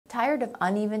Tired of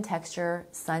uneven texture,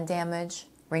 sun damage,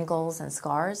 wrinkles, and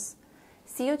scars?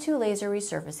 CO2 Laser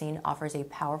Resurfacing offers a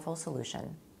powerful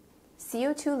solution.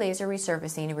 CO2 Laser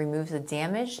Resurfacing removes the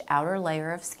damaged outer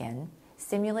layer of skin,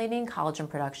 stimulating collagen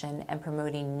production and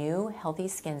promoting new, healthy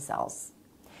skin cells.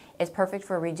 It's perfect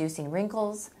for reducing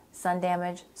wrinkles, sun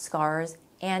damage, scars,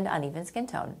 and uneven skin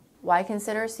tone. Why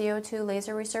consider CO2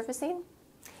 Laser Resurfacing?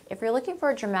 If you're looking for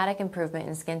a dramatic improvement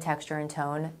in skin texture and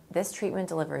tone, this treatment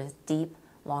delivers deep,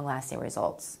 long-lasting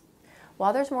results.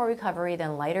 While there's more recovery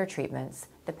than lighter treatments,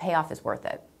 the payoff is worth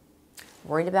it.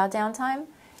 Worried about downtime?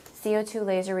 CO2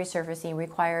 Laser Resurfacing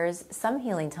requires some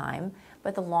healing time,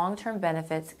 but the long-term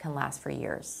benefits can last for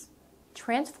years.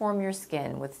 Transform your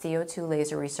skin with CO2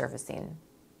 Laser Resurfacing.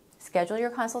 Schedule your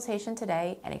consultation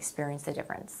today and experience the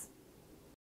difference.